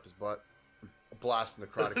finger up his butt. A blast of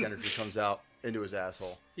necrotic energy comes out into his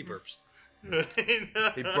asshole. He burps.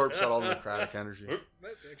 He burps out all the necrotic energy.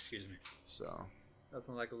 Excuse me. So,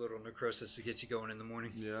 Nothing like a little necrosis to get you going in the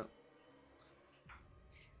morning. yeah.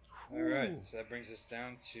 All right, so that brings us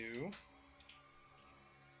down to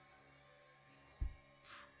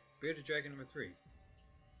Bearded Dragon number 3.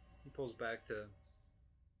 He pulls back to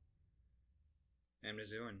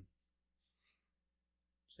Amnezu and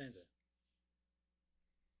stands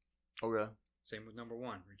there. Okay. Same with number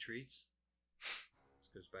 1. Retreats.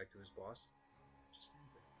 Just goes back to his boss. Just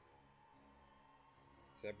stands there.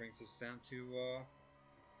 So that brings us down to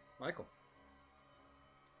Michael.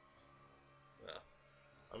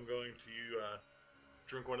 I'm going to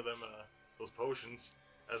drink one of them those potions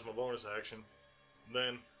as my bonus action. And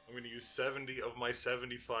then I'm going to use 70 of my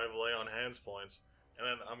 75 lay on hands points, and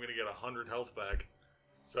then I'm going to get 100 health back.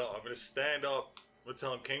 So I'm going to stand up, I'm going to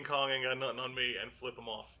tell him King Kong ain't got nothing on me, and flip him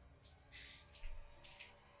off.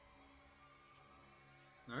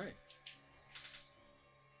 All right.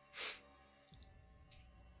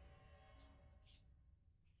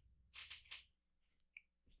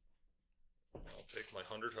 I'll take my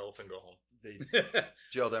 100 health and go home.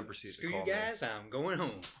 Jail then proceeds to Screw call you guys, I'm going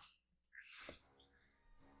home.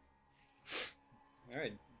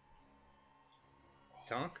 Alright.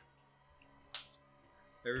 Tonk.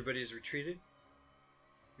 Everybody's retreated.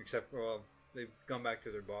 Except for, well, they've gone back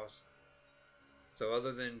to their boss. So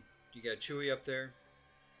other than, you got Chewie up there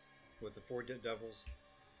with the 4 devils.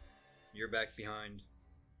 You're back behind.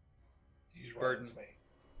 He's Burden. running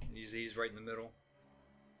to me. He's right in the middle.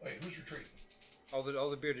 Wait, who's retreating? All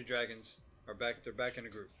the bearded dragons are back. They're back in a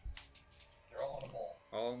group. They're all on a ball.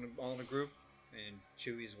 All in a group, and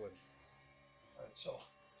Chewie's with them. Alright, so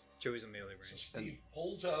Chewie's a melee So range. Steve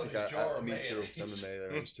pulls out I his think jar of me mayonnaise. too. I'm the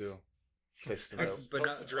melee range too. Tastes But the but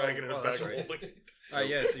Pops not the dragon in oh, a that's bag of right. holding.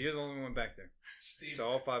 Yeah, so you're the only one back there. Steve, So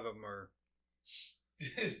all 5 of them are.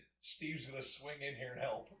 Steve's gonna swing in here and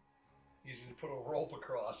help. He's gonna put a rope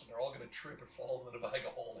across, and they're all gonna trip and fall into the bag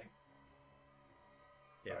of holding.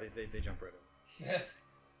 Yeah, they jump right over.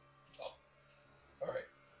 Oh. Alright.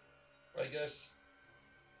 Well, I guess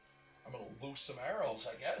I'm gonna loose some arrows,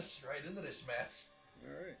 I guess, right into this mess.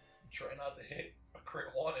 Alright. Try not to hit a crit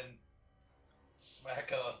 1 and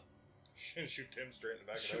smack Shoot Tim straight in the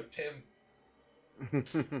back of the shoot head.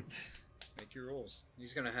 Tim. Make your rolls.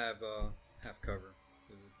 He's gonna have half cover.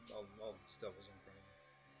 All the stuff is in front of him.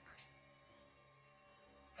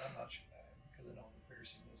 I'm not shooting at him because I know the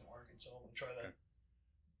piercing isn't working, so I'm gonna try to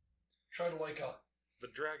Okay. like a The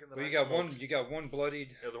dragon that Well, I you got smoked. one. You got one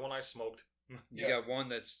bloodied. Yeah, the one I smoked. You Yeah. got one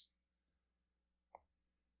that's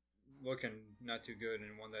looking not too good,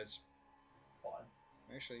 and one that's fine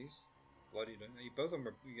actually he's bloodied. Both of them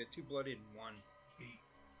are. You got 2 bloodied and 1 beat.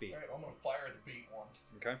 beat. Alright, I'm gonna fire at the beat one.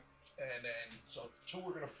 Okay. And then, so 2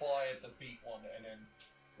 are gonna fly at the beat one, and then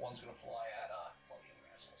 1's gonna fly at one of the other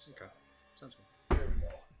assholes. Okay. Sounds good. Here we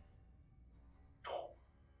go.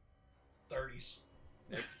 30s.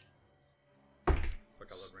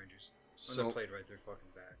 Fuck, I love Rangers. When So- they're played right, they're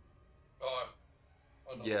fucking bad.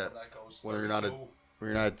 Another Yeah, one that goes when you're not a- 32. When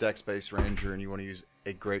you're not a dex-based ranger and you want to use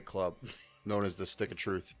a great club, known as the Stick of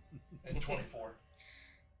Truth. And 24.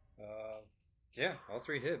 Yeah, all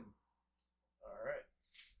 3 hit. Alright.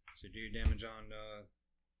 So do your damage on the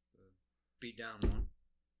beat down one.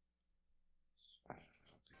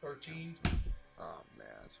 13. Oh man,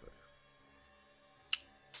 that's right.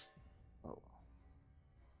 Oh,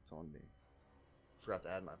 it's on me. Forgot to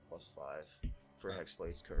add my +5 for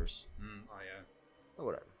Hexblade's Curse. Oh yeah. Oh,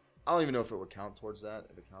 whatever. I don't even know if it would count towards that.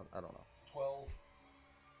 If it count, I don't know. 12.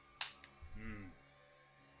 Hmm.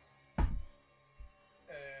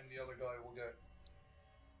 And the other guy will get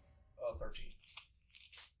 13.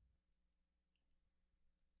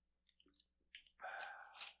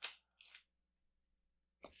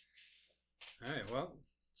 All right. Well,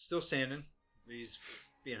 still standing. He's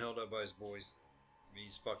being held up by his boys.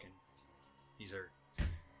 He's hurt.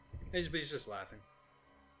 He's just laughing.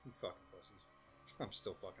 You fucking pussies. I'm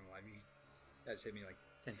still fucking alive. You guys hit me like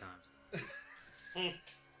 10 times.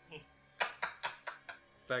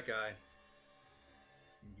 Fat guy.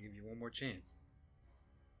 I'll give you one more chance.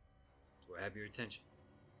 Do I have your attention?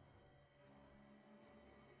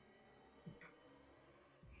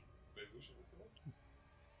 Wait, who should listen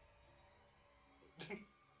to?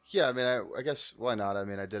 Yeah, I mean, I guess why not? I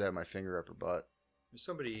mean, I did have my finger up her butt. There's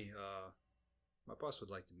somebody, my boss would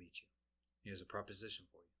like to meet you. He has a proposition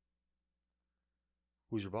for you.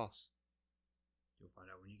 Who's your boss? You'll find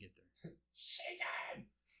out when you get there. Satan!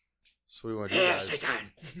 So we want to do, guys.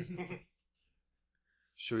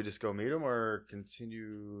 Should we just go meet him or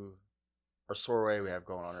continue our soiree we have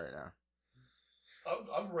going on right now?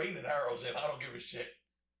 I'm raining arrows in. I don't give a shit.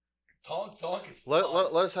 Tonk is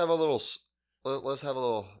Let's have a little. Let's have a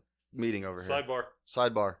little meeting over here.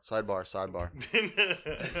 Sidebar. Sidebar.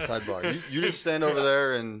 You just stand over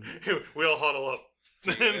there and we all huddle up.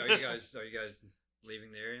 Are you guys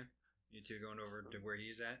leaving the area? You two going over to where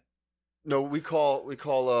he's at? no. We call. We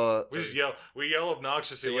just yell. We yell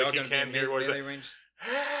obnoxiously like he can't hear what he's melee like. range?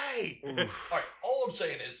 Hey! Alright, all I'm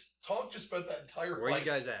saying is, Tonk just spent that entire Where are fight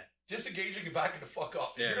you guys at? disengaging and backing the fuck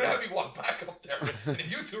up. Yeah, You're gonna have me walk back up there, and then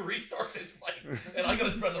you two restart this fight, and I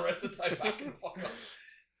gotta spend the rest of the time backing the fuck up.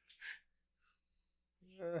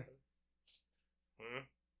 I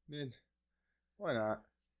mean, why not?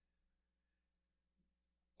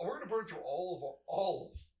 We're gonna burn through all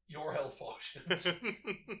of your health potions.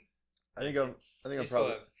 I think I'm You still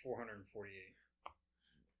probably. have 448.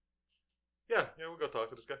 yeah, we'll go talk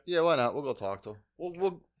to this guy. Yeah, why not? We'll go talk to him.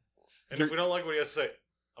 We'll And if we don't like what he has to say,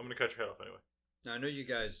 I'm gonna cut your head off anyway. Now I know you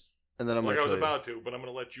guys. and then I'm Like I gonna was kill you. about to, but I'm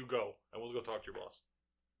gonna let you go, and we'll go talk to your boss.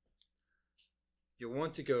 You'll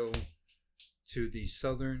want to go to the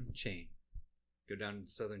southern chain. Go down to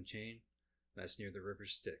the southern chain. That's near the river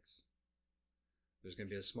Styx. There's going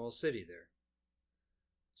to be a small city there.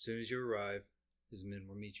 As soon as you arrive, his men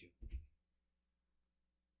will meet you.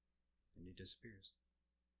 And he disappears.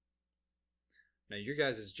 Now, your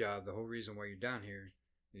guys' job, the whole reason why you're down here,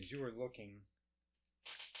 is you are looking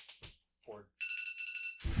for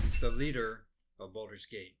the leader of Baldur's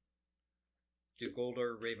Gate,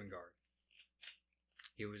 Dugolder Ravengard.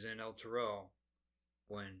 He was in El Terrell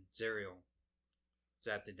when Zariel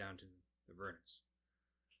zapped it down to the Avernus.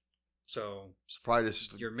 So, Probably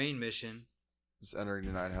just your main mission. entering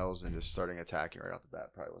the Nine Hells and just starting attacking right off the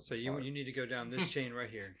bat. Probably wasn't So smart. you need to go down this chain right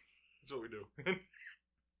here. That's what we do.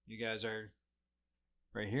 You guys are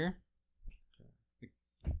right here. The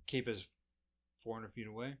cape is 400 feet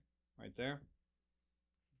away, right there.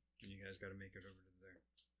 And you guys got to make it over to there.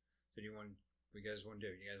 So what you guys want to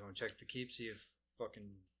do? You guys want to check the keep, see if fucking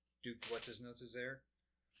Duke What's-His-Nuts is there?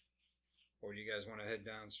 Or do you guys want to head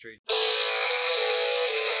down straight